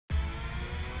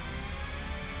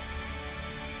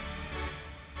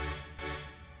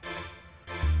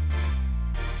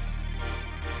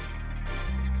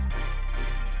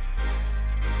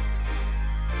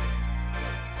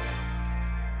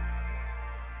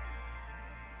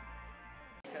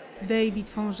David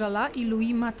Fonjallaz i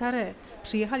Louis Mataré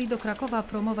przyjechali do Krakowa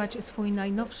promować swój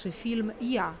najnowszy film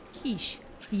Iś.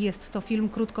 Jest to film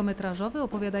krótkometrażowy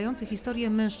opowiadający historię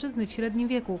mężczyzny w średnim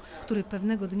wieku, który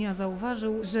pewnego dnia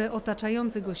zauważył, że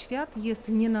otaczający go świat jest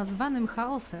nienazwanym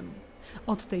chaosem.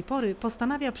 Od tej pory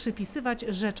postanawia przypisywać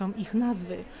rzeczom ich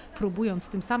nazwy, próbując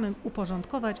tym samym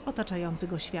uporządkować otaczający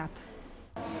go świat.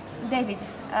 David,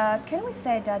 can we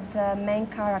say that the main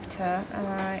character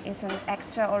is an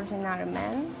extraordinary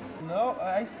man? No,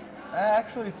 I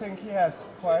actually think he has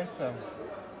quite.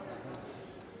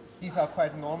 These are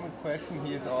quite normal questions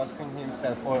he is asking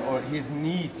himself, or his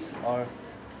needs are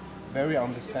very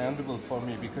understandable for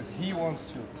me because he wants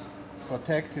to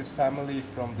protect his family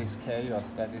from this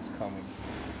chaos that is coming.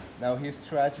 Now his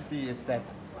tragedy is that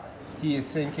he is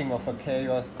thinking of a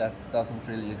chaos that doesn't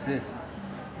really exist.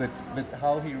 But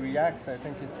how he reacts, I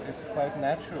think, is quite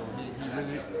natural. He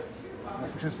really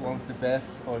just wants the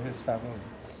best for his family.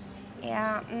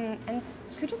 Yeah, and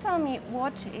could you tell me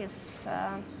what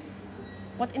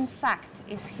in fact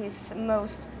is his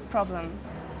most problem?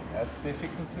 That's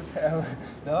difficult to tell.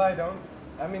 No, I don't.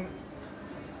 I mean,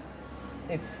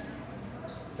 it's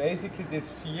basically this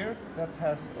fear that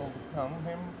has overcome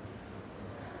him.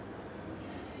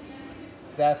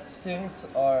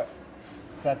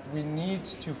 That we need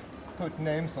to put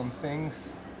names on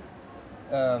things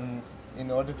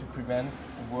in order to prevent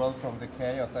the world from the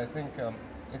chaos. I think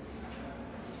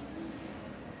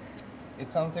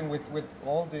it's something with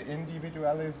all the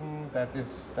individualism that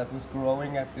was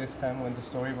growing at this time when the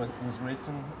story was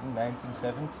written in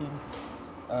 1917,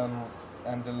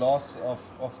 and the loss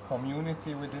of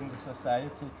community within the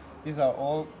society. These are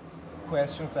all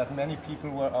questions that many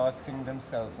people were asking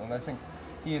themselves, and I think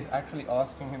he is actually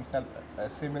asking himself a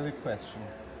similar question,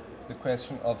 the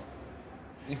question of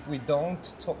if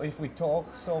we talk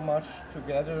so much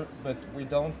together, but we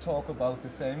don't talk about the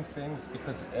same things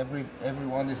because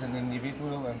everyone is an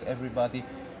individual and everybody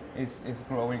is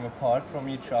growing apart from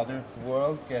each other. The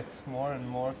world gets more and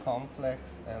more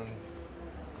complex, and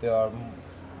there are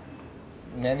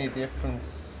many different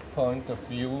point of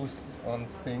views on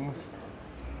things,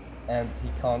 and he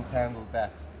can't handle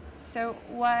that. So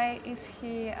why is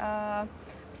he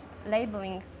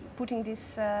putting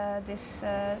these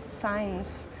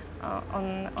signs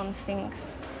on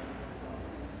things?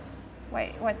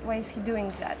 Why is he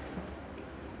doing that?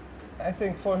 I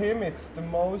think for him it's the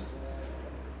most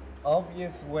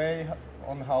obvious way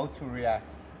on how to react,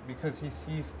 because he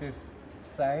sees this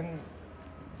sign,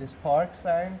 this park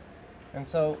sign, and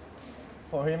so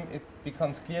for him it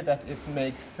becomes clear that it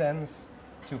makes sense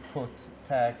to put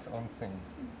tags on things.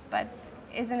 But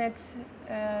isn't it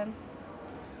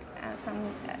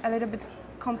a little bit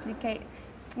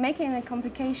making a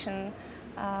complication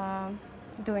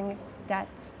doing that?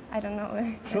 I don't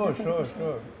know. Sure.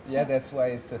 Yeah, that's why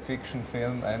it's a fiction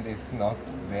film and it's not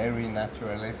very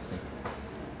naturalistic.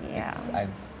 Yeah.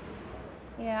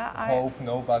 I hope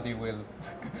nobody will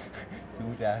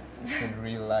do that in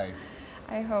real life.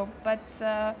 I hope,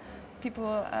 but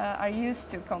people are used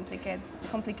to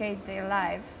complicate their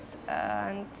lives,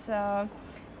 and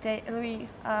Louis,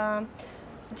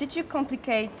 did you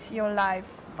complicate your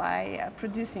life by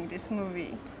producing this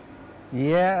movie?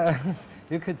 Yeah,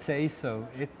 you could say so.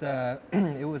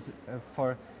 It was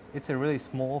it's a really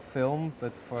small film,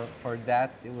 but for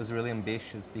that it was really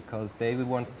ambitious because David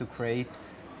wanted to create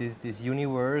this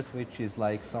universe which is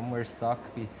like somewhere stuck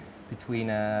between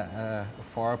a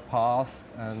far past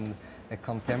and a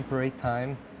contemporary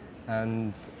time,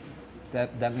 and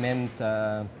that meant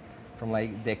from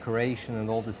like decoration and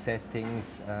all the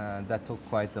settings that took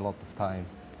quite a lot of time,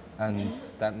 and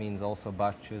that means also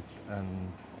budget.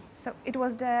 And so it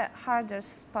was the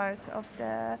hardest part of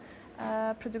the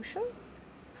production?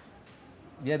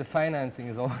 Yeah, the financing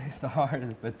is always the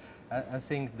hardest, but I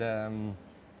think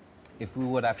if we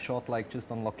would have shot like just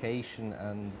on location,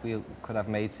 and we could have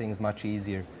made things much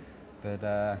easier.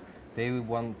 But David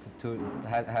wanted to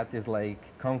had this like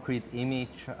concrete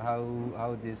image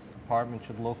how this apartment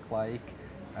should look like,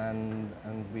 and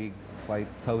we like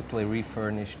totally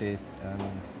refurnished it,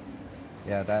 and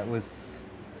yeah, that was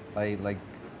like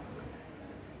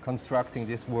constructing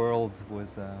this world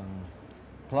was.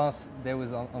 Plus, there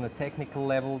was on a technical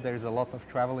level, there's a lot of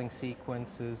traveling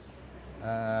sequences,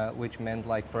 which meant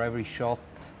like for every shot,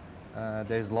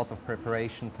 there's a lot of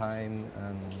preparation time,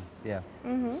 and yeah.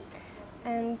 Mm-hmm.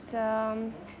 And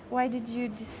why did you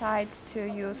decide to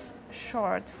use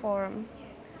short form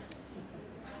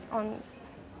on?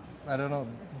 I don't know.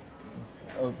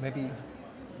 Maybe.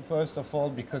 First of all,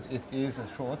 because it is a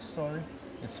short story.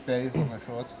 It's based on a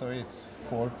short story. It's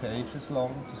 4 pages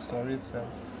long, the story itself.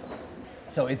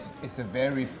 So it's a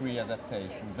very free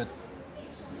adaptation, but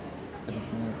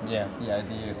the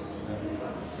idea is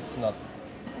it's not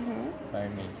by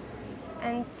me.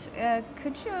 And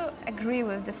could you agree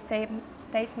with the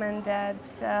statement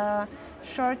that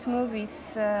short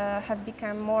movies have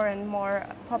become more and more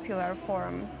popular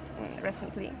form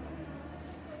recently?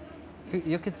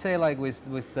 You could say, like,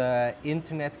 with the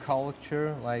internet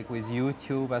culture, like with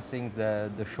YouTube, I think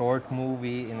the short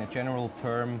movie in a general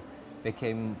term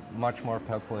became much more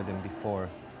popular than before.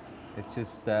 It's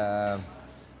just,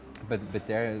 but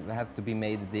there have to be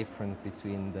made a difference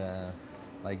between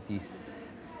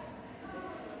these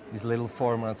little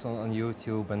formats on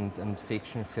YouTube and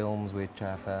fiction films, which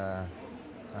have a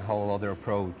whole other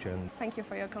approach. And thank you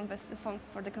for your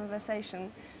for the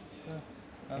conversation.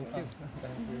 Thank you.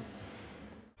 Thank you.